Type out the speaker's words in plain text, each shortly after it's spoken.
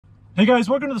Hey guys,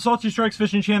 welcome to the Salty Strikes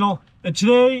Fishing Channel, and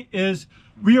today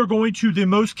we are going to the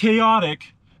most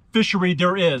chaotic fishery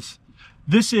there is.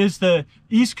 This is the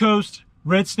East Coast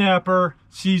red snapper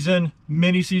season,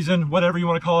 mini season, whatever you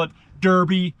want to call it,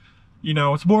 derby. You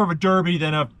know, it's more of a derby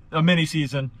than a mini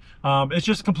season. It's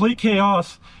just complete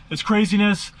chaos. It's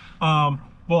craziness. Well,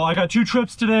 I got 2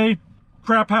 trips today.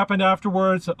 Crap happened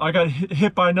afterwards. I got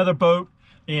hit by another boat,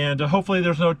 and hopefully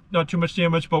there's not too much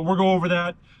damage, but we'll go over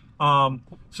that.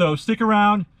 So stick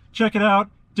around, check it out.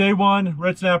 Day 1,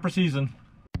 red snapper season.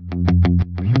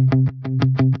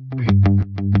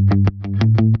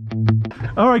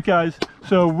 All right, guys.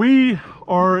 So we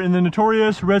are in the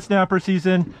notorious red snapper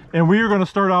season, and we are going to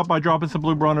start out by dropping some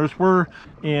blue runners.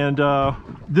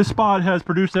 This spot has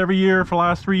produced every year for the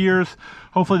last 3 years.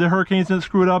 Hopefully the hurricanes didn't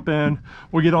screw it up, and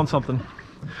we'll get on something.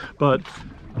 But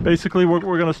basically, what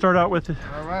we're going to start out with.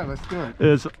 All right, let's do it.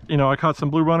 Is, you know, I caught some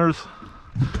blue runners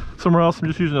somewhere else. I'm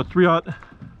just using a 3/0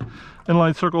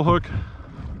 inline circle hook,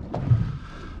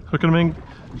 hooking them in,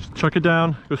 just chuck it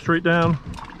down, go straight down.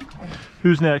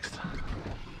 Who's next?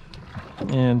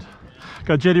 And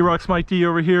got Jetty Rocks Mike D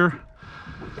over here.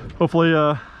 Hopefully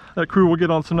that crew will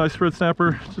get on some nice red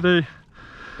snapper today.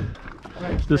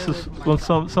 This is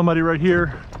somebody right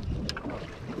here.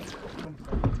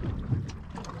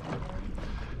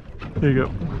 There you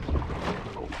go,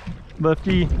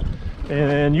 Lefty,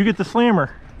 and you get the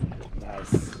slammer.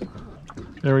 Nice.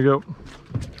 There we go.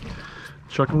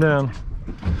 Chuck him down.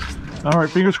 All right,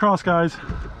 fingers crossed, guys. Here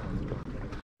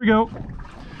we go.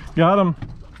 Got him.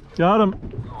 Got him.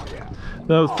 Oh, yeah.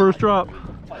 That was first drop.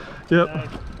 Yep. Nice.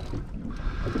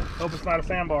 Hope it's not a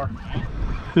sandbar.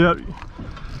 Yep.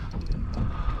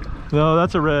 No,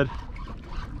 that's a red.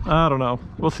 I don't know.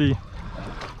 We'll see.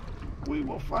 We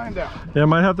will find out. Yeah, I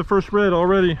might have the first red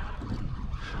already.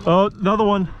 Oh, another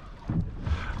one.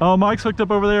 Oh, Mike's hooked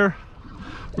up over there.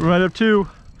 We might have 2.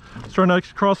 It's trying to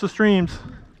cross the streams.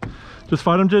 Just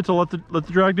fight them gentle. Let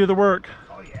the drag do the work.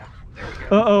 Oh yeah. There we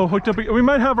go. Uh-oh, hooked up. We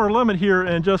might have our limit here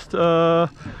and just yep,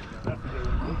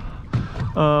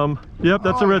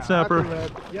 that's a red snapper.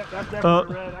 Yep, that's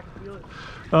definitely red. I can feel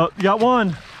it. Got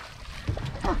one.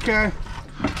 Okay.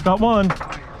 Got one.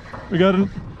 We got an.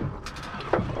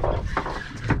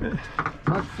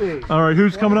 Let's see. All right,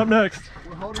 who's coming up next?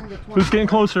 We're holding the 20. Who's getting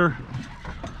closer?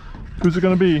 Who's it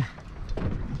gonna be?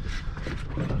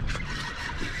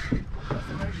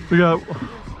 We got.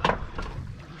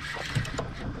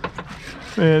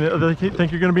 And they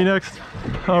think you're gonna be next.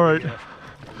 All right.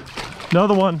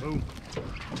 Another one. Boom.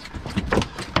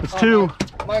 It's 2.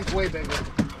 Mine's way bigger.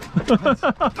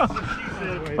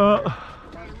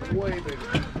 Way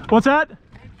bigger. What's that?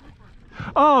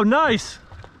 Oh, nice.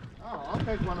 Oh, I'll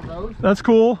take one of those. That's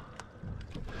cool.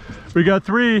 We got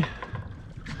 3.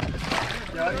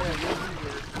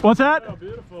 What's that? Oh,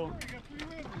 beautiful.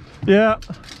 Yeah.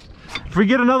 If we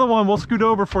get another one, we'll scoot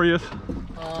over for you.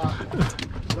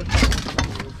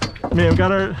 Man, we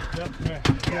got our.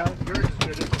 Yeah, yours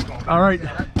is good. All right.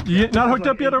 You not hooked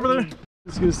up yet over there?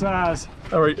 It's good size.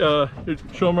 All right. Here,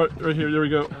 show them right here. There we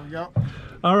go. There we go.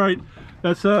 All right.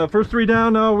 That's first 3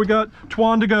 down. Now we got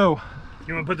Twan to go.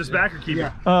 You want to put this back or keep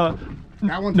Yeah. it?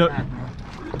 That one's no. back.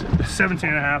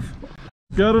 17.5.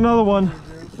 Got another one.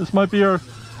 This might be our.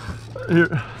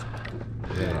 Here.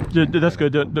 Yeah, that's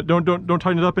good. Don't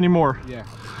tighten it up anymore. Yeah.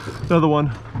 Another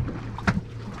one.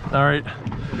 All right.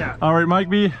 Yeah. All right, Mike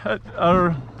B.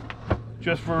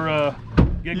 Just for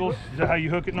giggles. Is that how you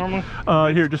hook it normally?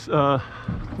 Here, just let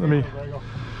me.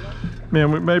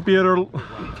 Man, we might be at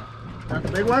That's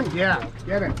a big one? Yeah.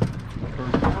 Get it.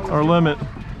 our limit.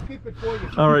 Keep it for you.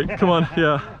 All right, come on.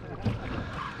 Yeah,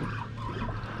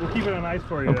 We'll keep it on ice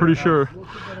for you. I'm pretty sure.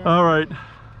 All right.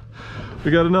 We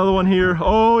got another one here.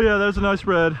 Oh yeah, there's a nice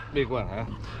red. Big one, huh?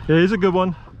 Yeah, he's a good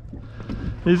one.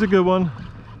 He's a good one.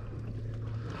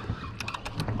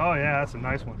 Oh yeah, that's a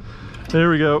nice one. There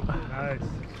we go. Nice.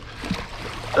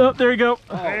 Oh, there you go.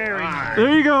 Very nice.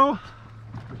 There you go.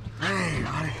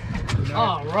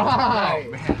 All right. Oh,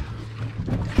 man.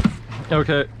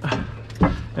 Okay.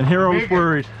 And here I was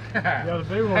worried. Yeah, the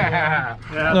big one. Yeah,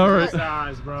 that's All a right. good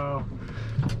size, bro.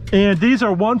 And these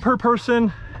are 1 per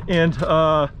person, and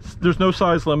there's no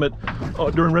size limit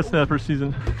during red snapper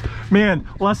season. Man,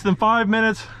 less than 5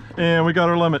 minutes, and we got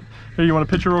our limit. Here, you want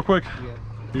a picture real quick? Yeah.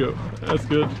 Here you go. That's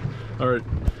good. All right.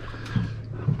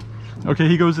 Okay,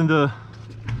 he goes into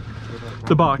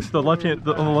the box, on the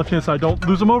left hand side. Don't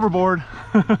lose him overboard.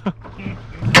 I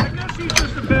guess he's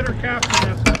just a better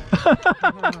captain.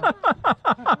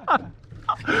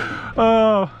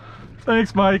 Oh,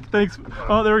 thanks, Mike. Thanks.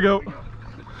 Oh, there we go.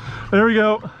 There we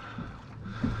go.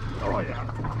 Oh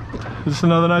yeah. Is this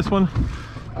another nice one?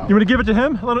 You want to give it to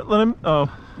him? Let him. Oh,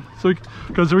 so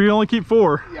because we only keep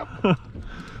 4. Yep.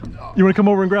 You want to come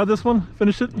over and grab this one?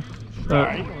 Finish it.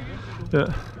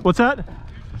 Yeah. What's that?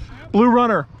 Blue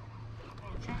runner.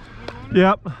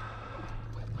 Yep.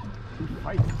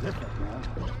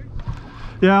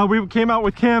 Yeah, we came out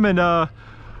with Kim and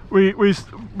we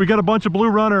got a bunch of blue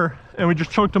runner and we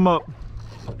just chunked them up.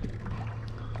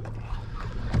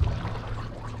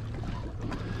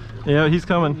 Yeah, he's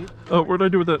coming. Oh, what did I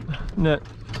do with that net?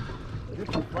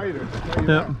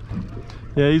 Yep.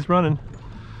 Yeah, he's running.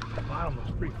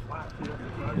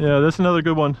 Yeah, that's another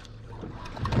good one.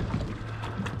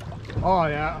 Oh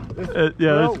yeah.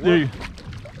 Yeah,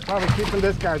 Probably keeping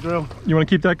this guy, Drew. you want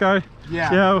to keep that guy?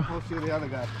 Yeah. Yeah. We'll see the other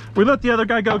guy. We let the other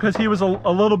guy go because he was a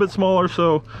little bit smaller,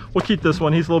 so we'll keep this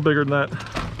one. He's a little bigger than that.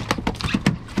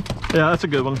 Yeah, that's a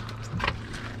good one.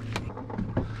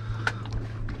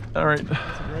 All right.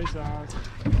 That's a great size.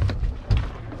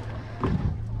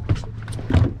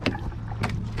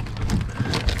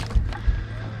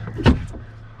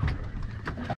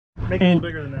 Make it a little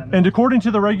bigger than that. And according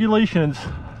to the regulations,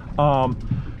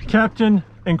 captain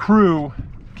and crew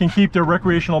can keep their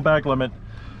recreational bag limit,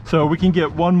 so we can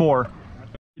get 1 more.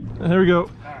 There we go.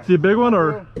 See a big one,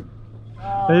 or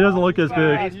he doesn't look as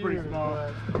big. He's pretty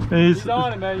small. He's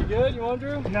on it, man. You good? You want,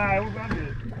 Drew? Nah, I'm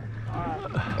good.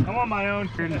 I'm on my own.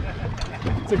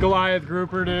 It's a Goliath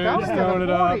grouper, dude. Just throwing it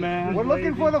up, man. We're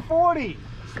looking for the 40.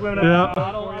 Yeah.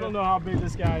 I don't know how big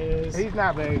this guy is. He's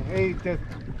not big. He's just.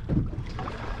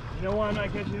 You know why I'm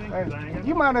not catching anything? 'Cause I ain't got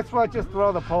You might as well just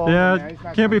throw the pole. Yeah, in there. He's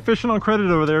not can't be gonna- fishing on credit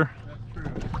over there.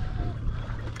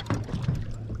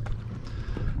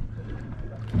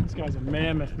 This guy's a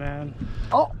mammoth, man.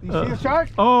 Oh, you see the shark?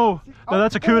 Oh, no,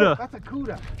 that's a cuda. That's a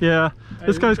cuda. Yeah,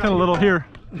 this guy's kind of little. Here,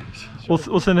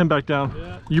 we'll send him back down.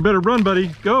 You better run,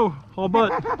 buddy. Go, all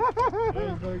butt. All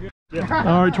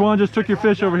right, Juan just took your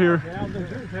fish over here.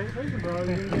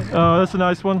 Oh, that's a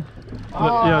nice one.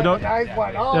 Oh, Yeah, don't. nice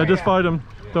one. Oh, Yeah, just fight him.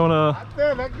 Don't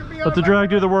There, that could be let the on drag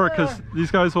do the right work, there. because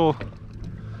these guys will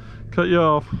cut you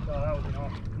off. Oh, that was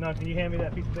awesome. No, can you hand me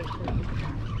that piece of fish?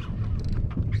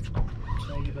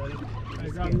 Thank you, buddy.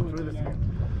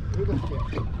 Through the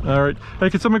skin. All right. Hey,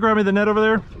 can someone grab me the net over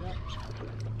there?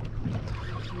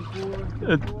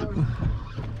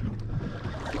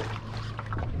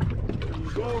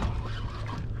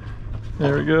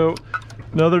 There we go.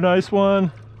 Another nice one.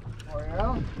 Oh,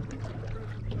 yeah?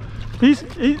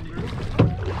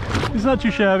 He's not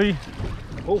too shabby.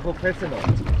 Oh, for pissing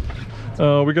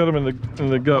We got him in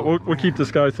the gut. We'll keep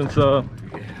this guy since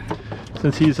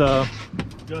he's Gut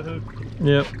hook.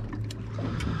 Yep.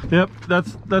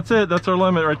 That's it. That's our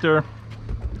limit right there.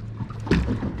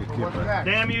 What's that?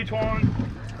 Damn you, Twan.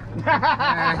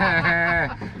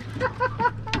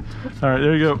 All right,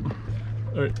 there you go.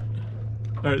 All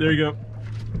right, there you go.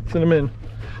 Send him in.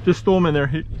 Just throw him in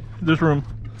there. There's room.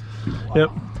 Yep.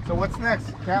 So what's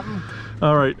next, Captain?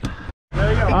 All right.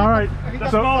 There you go. All right. The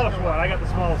smallest one. I got the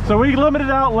smallest one. So we limited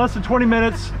out in less than 20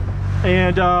 minutes,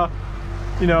 and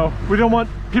you know, we don't want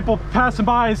people passing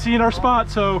by and seeing our spot,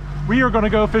 so we are going to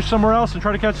go fish somewhere else and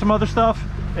try to catch some other stuff.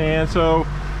 And so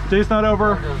day's not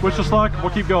over. Wish us luck.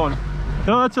 We'll keep going.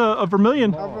 No, that's a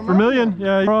vermilion. Vermilion.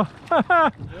 Yeah.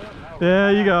 Yeah,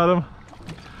 you got him.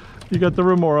 You got the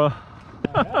remora.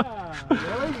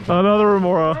 Another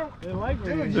remora. They like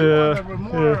me. Dude, Yeah.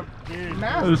 Remora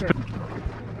master.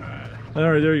 All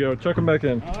right, there you go. Chuck him back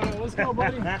in. All right, let's go,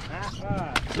 buddy.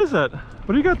 What is that?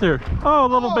 What do you got there? Oh, a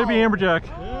little baby amberjack.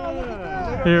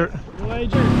 Yeah. Here. I've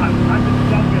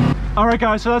been dumping. All right,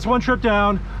 guys, so that's one trip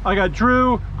down. I got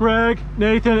Drew, Greg,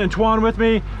 Nathan, and Twan with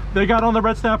me. They got on the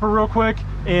red snapper real quick,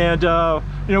 and you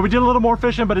know, we did a little more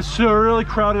fishing, but it's so really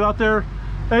crowded out there.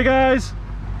 Hey, guys.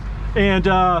 And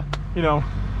you know,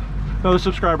 another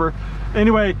subscriber.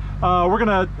 Anyway, we're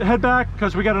gonna head back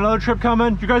because we got another trip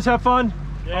coming. You guys have fun?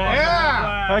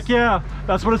 Yeah. Heck yeah,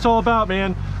 that's what it's all about,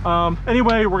 man.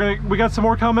 Anyway, we got some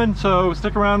more coming, so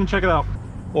stick around and check it out.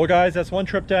 Well, guys, that's one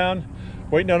trip down.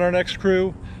 Waiting on our next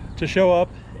crew to show up,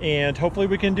 and hopefully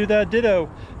we can do that ditto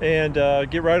and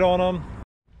get right on them.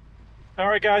 All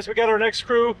right, guys, we got our next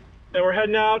crew, and we're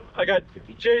heading out. I got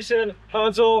Jason,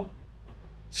 Hansel,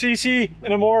 Cece,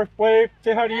 and Amor. Wave,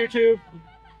 say hi to YouTube.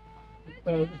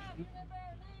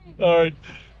 All right,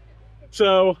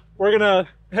 so we're gonna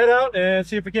head out and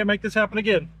see if we can't make this happen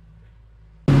again.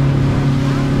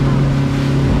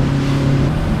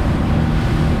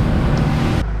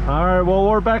 All right, well,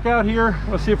 we're back out here.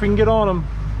 Let's see if we can get on them.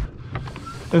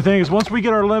 The thing is, once we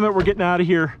get our limit, we're getting out of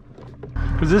here.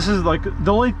 Because this is like,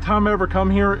 the only time I ever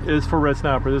come here is for red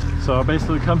snapper. So I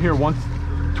basically come here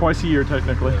twice a year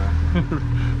technically,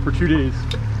 for 2 days.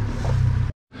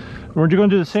 We're going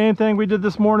to do the same thing we did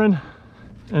this morning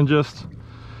and just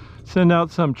send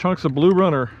out some chunks of blue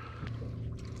runner.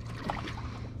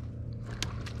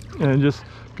 And just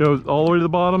go all the way to the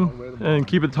bottom and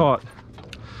keep it taut.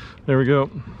 There we go.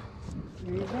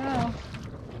 There you go.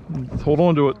 Just hold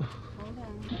on to it. Hold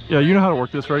on. Yeah, you know how to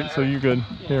work this, right? So you're good.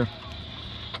 Here.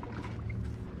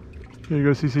 Here you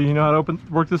go, CC. You know how to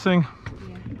work this thing?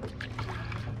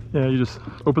 Yeah, you just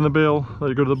open the bail,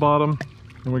 let it go to the bottom,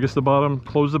 and when it gets to the bottom,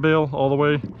 close the bail all the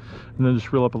way, and then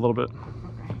just reel up a little bit.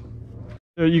 Okay.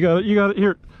 Yeah, you got it,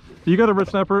 here. You got a red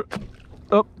snapper.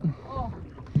 Up. Oh.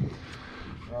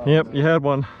 Yep, you had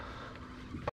one.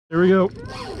 Here we go.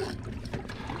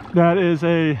 That is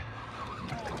a,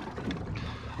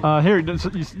 here,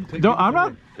 don't, I'm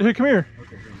not, here, come here.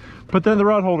 Put that in the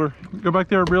rod holder. Go back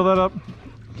there, reel that up.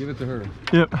 Give it to her.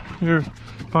 Yep, here,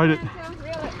 fight it.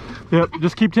 Yep,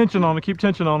 just keep tension on them, keep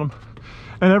tension on them.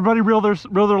 And everybody reel their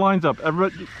lines up.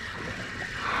 Everybody.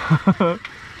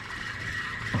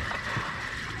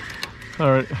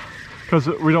 All right, because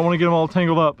we don't want to get them all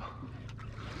tangled up.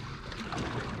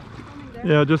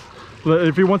 Yeah, just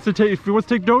if he wants to take,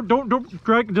 don't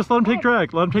drag. Just let him take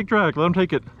drag. Let him take drag. Let him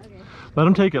take it. Okay. Let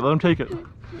him take it. Let him take it.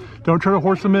 Don't try to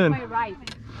horse him in. Right.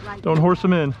 Don't horse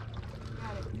him in.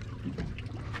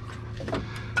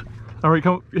 All right,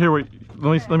 come here. Wait.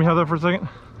 Let me have that for a second.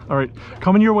 All right,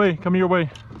 coming your way. Coming your way.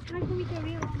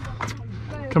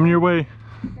 Coming your way.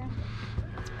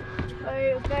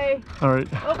 Okay. All right.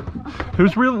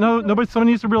 Who's real? No, nobody. Someone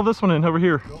needs to reel this one in over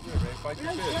here.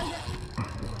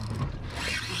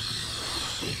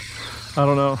 I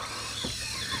don't know.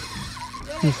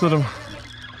 Just let him.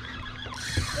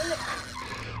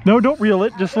 No, don't reel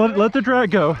it. Just let the drag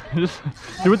go. Just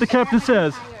do what the captain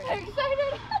says.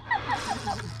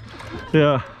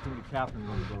 Yeah.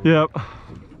 Yep.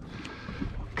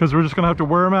 Because we're just gonna have to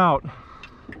wear them out.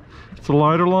 It's a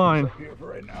lighter line.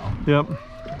 Yep.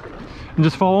 And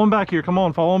just follow him back here. Come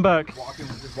on, follow him back.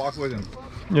 Just walk with him.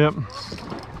 Yep.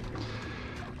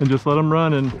 And just let him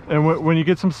run. And when you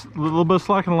get some little bit of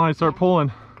slack in the line, start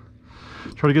pulling.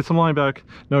 Try to get some line back.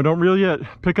 No, don't reel yet.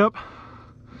 Pick up.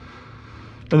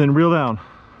 And then reel down.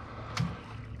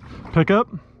 Pick up.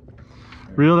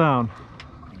 Reel down.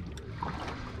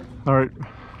 All right.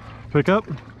 Pick up.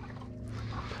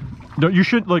 No, you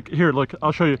should look here. Look,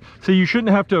 I'll show you. See, you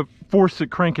shouldn't have to force it,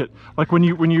 crank it. Like when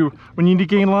you need to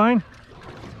gain line,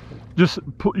 just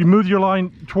you move your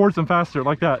line towards them faster,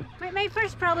 like that. My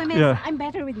first problem is I'm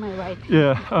better with my right.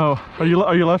 Yeah. Oh, are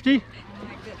you lefty?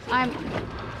 I'm.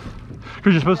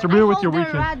 Because you're supposed to reel with your weak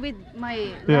hand. Rod with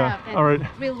my left and all right.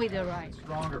 Reel with the right.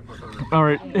 Stronger for her. All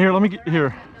right. Here, let me get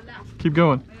here. Keep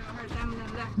going.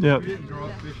 Yeah.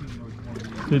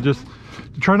 You just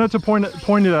try not to point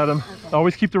it at him.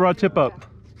 Always keep the rod tip up.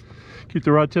 Keep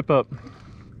the rod tip up.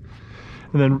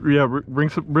 And then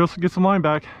get some line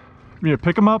back. You know,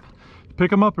 pick them up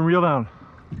and reel down.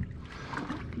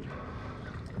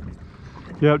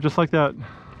 Yeah, just like that.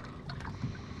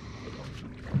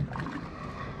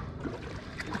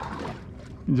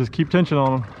 And just keep tension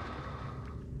on them.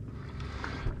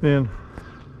 Man,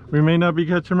 we may not be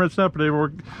catching red snapper today,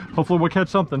 but hopefully we'll catch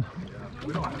something. Yeah,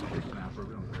 we don't have a big snapper.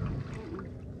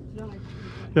 We don't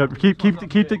Yeah,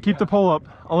 keep the pole up.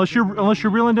 Unless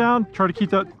you're reeling down, try to keep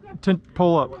that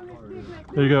pole up.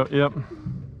 There you go. Yep.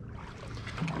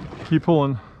 Keep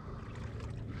pulling.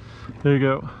 There you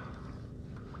go.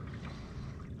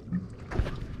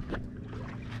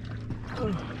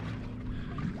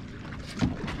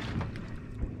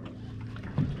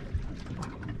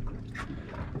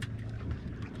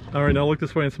 All right, now look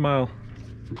this way and smile.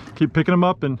 Keep picking them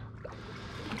up and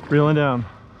reeling down.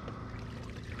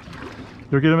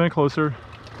 You'll get them in closer.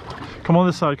 Come on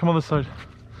this side, come on this side.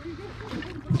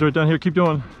 It's right down here, keep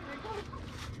doing.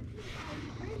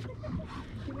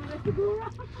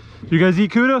 You guys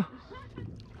eat cuda?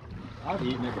 I've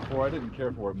eaten it before. I didn't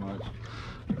care for it much.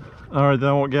 All right, then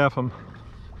I won't gaff them.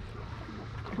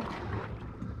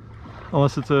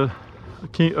 Unless it's a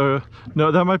king.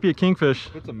 No, that might be a kingfish.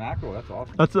 If it's a mackerel, that's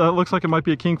awesome. That looks like it might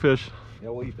be a kingfish. Yeah,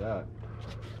 we'll eat that.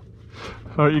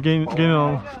 All right, you gain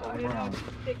on.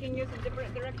 Taking you in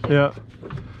different directions. Yeah.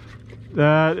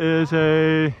 That is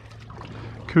a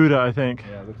cuda, I think.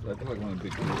 Yeah, that looks like one of the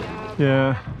big ones.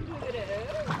 Yeah.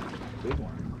 Big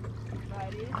one.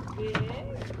 That is big.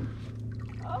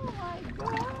 Oh my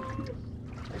gosh.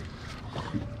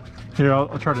 Here,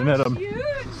 I'll try to net them. Huge.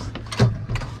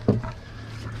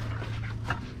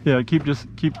 Yeah, just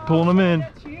keep pulling them in.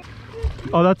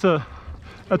 Oh, that's a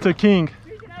king.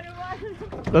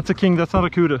 That's a king. That's not a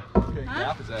cuda. Okay,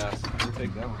 gaff his ass. We'll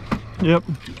take that one. Yep.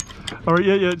 All right.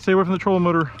 Yeah. Stay away from the trolling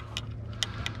motor.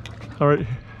 All right.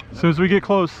 As soon as we get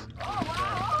close.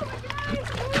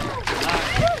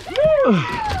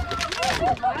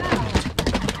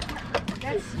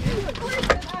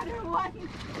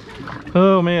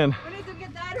 Oh man.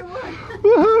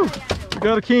 Woohoo!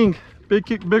 Got a king.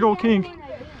 Big old king.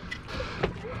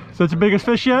 Is that the biggest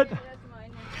fish yet?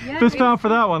 Fist pound for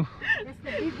that one.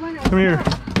 Come here.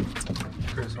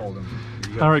 Chris, hold him.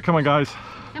 All right, come on, guys.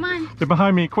 Come on. Get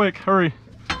behind me, quick, hurry.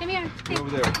 Come here. Get over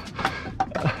there.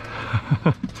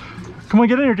 Come on,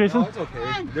 get in here, Jason. No, it's okay.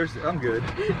 I'm good.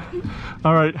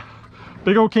 All right,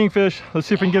 big old kingfish. Let's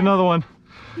see if we can get another one.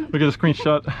 We get a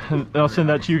screenshot, and I'll send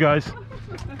that to you guys.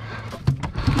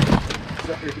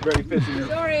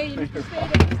 Sorry, you need to stay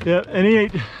there. Yeah, and he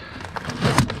ate.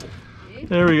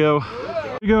 There we go.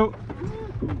 Here you go.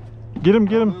 Get him,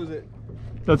 get him.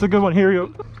 That's a good one. Here you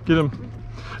go. Get him.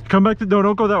 Come back to, no,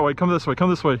 don't go that way. Come this way. Come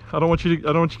this way. I don't want you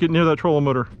to get near that trolling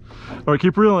motor. All right,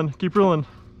 keep reeling. Keep reeling.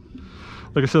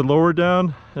 Like I said, lower it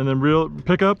down and then reel,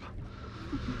 pick up.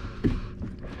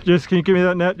 Just, can you give me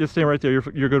that net? Just stay right there.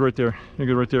 You're good right there. You're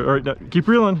good right there. All right, now, keep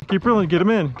reeling. Keep reeling. Get him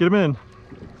in. Get him in.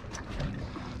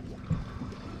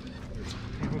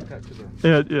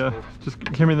 Yeah, yeah. Just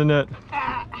give me the net.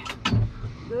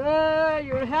 Good,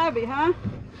 you're heavy, huh?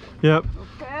 Yep.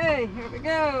 Okay, here we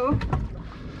go.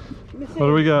 What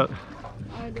do we got?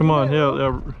 Come on,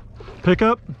 yeah. Pick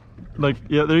up. Like,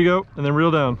 yeah, there you go. And then reel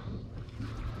down.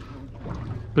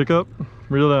 Pick up,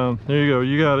 reel down. There you go.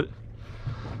 You got it.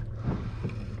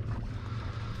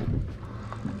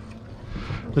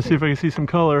 Let's see if I can see some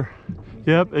color.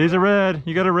 Yep, he's a red.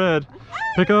 You got a red.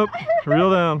 Pick up, reel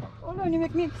down. Hold on, you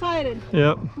make me excited.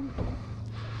 Yep.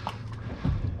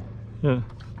 Yeah.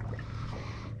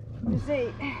 You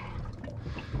see.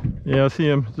 Yeah, I see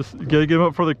him. Just get him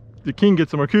up before the king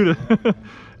gets him, or Cuda.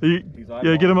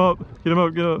 Yeah, get him up. Get him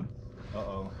up. Get up.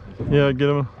 Uh-oh. Yeah, get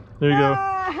him. There you go.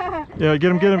 Yeah,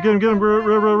 get him.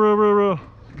 Row.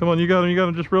 Come on, you got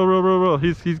him. Just row.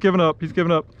 He's giving up. He's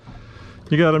giving up.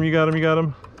 You got him.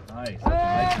 Nice. That's a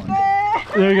nice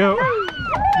one. There you go.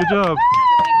 Good job.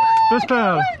 Fist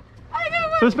pound.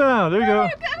 Fist pound. There you go.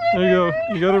 There you go.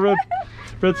 You got a red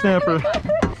snapper.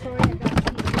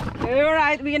 All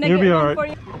right, we're gonna You'll get be one all right. for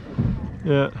you.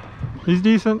 Yeah, he's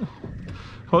decent.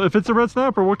 Well, if it's a red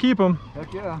snapper, we'll keep him.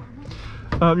 Heck yeah.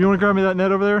 You want to grab me that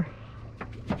net over there?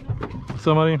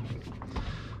 Somebody.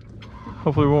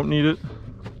 Hopefully we won't need it.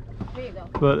 There you go.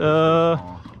 But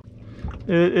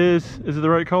it is it the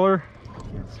right color?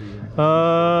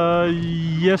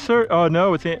 Yes sir. Oh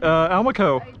no, it's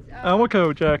Almaco.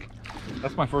 Almaco, Jack.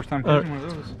 That's my first time catching one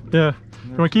of those. Yeah.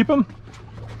 You want to keep him?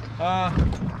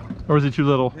 Or is he too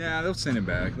little? Yeah, they'll send him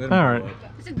back. Let him All right.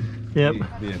 Yep.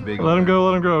 Big Let him go.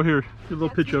 Let him go. Here, get a little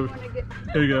pitch of it.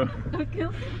 There you go.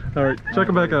 All right, check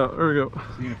him back out. There we go.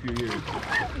 See you in a few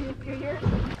years.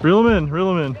 Reel him in.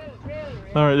 Reel him in.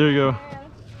 All right, there you go.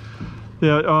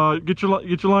 Yeah. Get your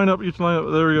line up. Get your line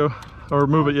up. There we go. Or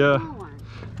move it. Yeah.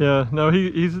 Yeah. No,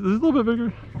 he's a little bit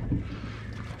bigger.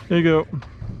 There you go.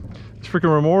 These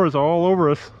freaking remoras all over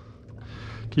us.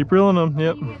 Keep reeling them.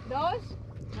 Yep. Those?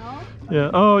 No? Yeah.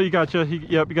 Oh, you gotcha.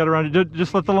 Yep. You got around it.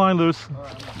 Just let the line loose.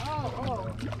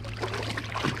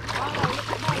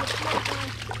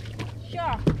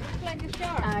 Shark. It's like a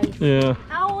shark. Yeah.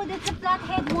 Oh, that's a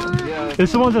flathead one. Yeah.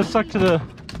 It's the ones that stuck to the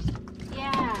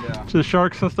Yeah. to the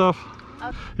sharks and stuff.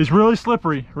 It's really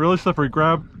slippery. Really slippery.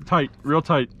 Grab tight. Real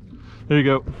tight. There you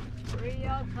go.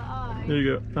 Real tight. There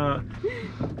you go.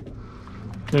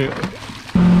 There you go.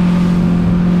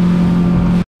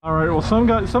 All right. Well,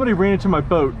 somebody ran into my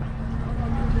boat,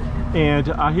 and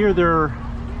I hear they're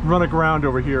run aground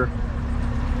over here.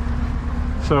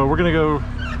 So we're gonna go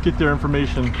get their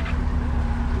information.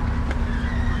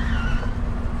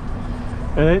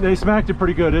 And they smacked it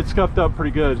pretty good. It scuffed up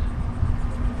pretty good.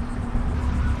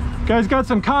 Guys, got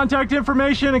some contact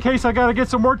information in case I gotta get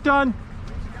some work done?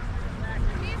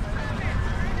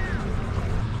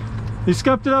 He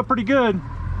scuffed it up pretty good.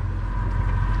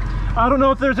 I don't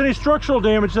know if there's any structural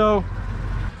damage though.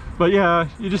 But yeah,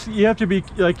 you have to be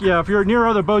like, yeah, if you're near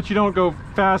other boats, you don't go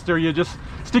faster. You just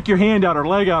stick your hand out or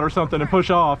leg out or something and push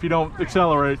off. You don't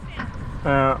accelerate.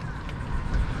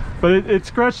 But it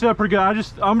scratched it up pretty good.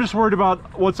 I'm just worried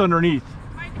about what's underneath.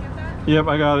 Yep,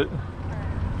 I got it.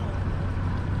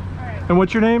 And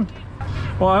what's your name?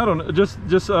 Well, I don't know. Just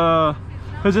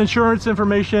his insurance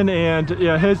information and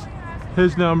yeah,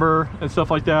 his number and stuff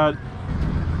like that.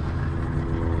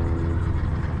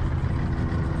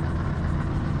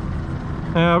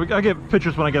 I get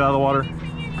pictures when I get out of the water.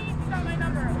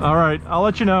 All right, I'll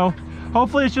let you know.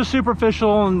 Hopefully it's just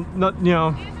superficial and not, you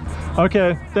know.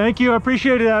 Okay, thank you. I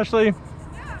appreciate it, Ashley.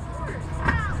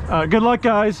 Good luck,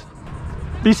 guys.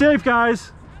 Be safe,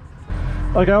 guys.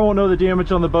 like I won't know the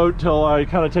damage on the boat till I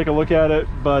kind of take a look at it,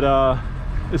 but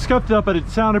it scuffed up, but it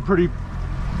sounded pretty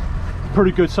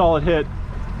good, solid hit.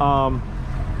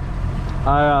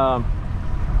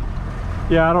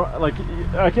 Yeah,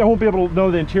 I won't be able to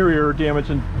know the interior damage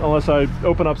unless I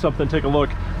open up something and take a look.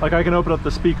 Like I can open up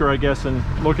the speaker, I guess, and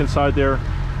look inside there,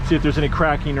 see if there's any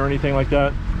cracking or anything like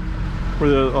that, or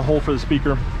a hole for the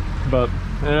speaker. But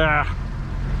yeah,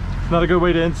 not a good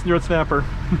way to end red snapper.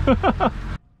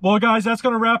 Well, guys, that's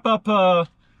gonna wrap up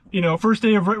you know, first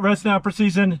day of red snapper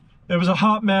season. It was a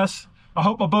hot mess. I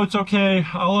hope my boat's okay.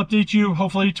 I'll update you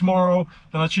hopefully tomorrow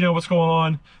and let you know what's going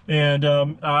on. And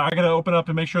I gotta open up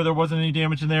and make sure there wasn't any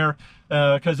damage in there,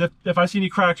 because if I see any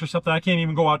cracks or something, I can't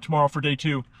even go out tomorrow for day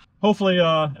 2. Hopefully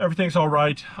everything's all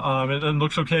right, and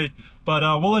looks okay, but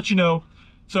we'll let you know.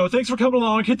 So thanks for coming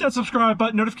along. Hit that subscribe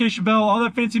button, notification bell, all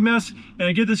that fancy mess,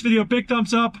 and give this video a big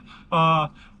thumbs up. I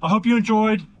hope you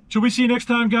enjoyed. Till we see you next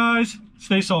time, guys,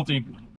 stay salty.